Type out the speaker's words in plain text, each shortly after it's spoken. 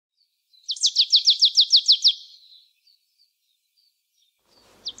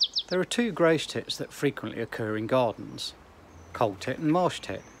There are two greyish tits that frequently occur in gardens, coal tit and marsh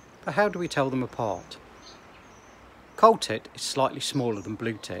tit, but how do we tell them apart? Coal tit is slightly smaller than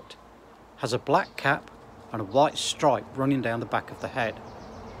blue tit, has a black cap and a white stripe running down the back of the head,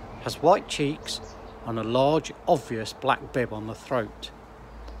 has white cheeks and a large obvious black bib on the throat,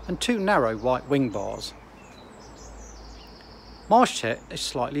 and two narrow white wing bars. Marsh tit is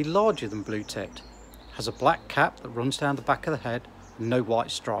slightly larger than blue tit, has a black cap that runs down the back of the head and no white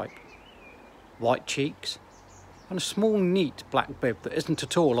stripe, white cheeks and a small neat black bib that isn't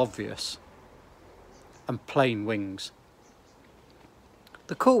at all obvious, and plain wings.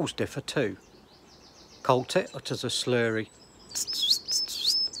 The calls differ too. Coal tit utters a slurry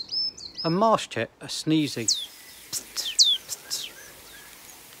and marsh tit a sneezy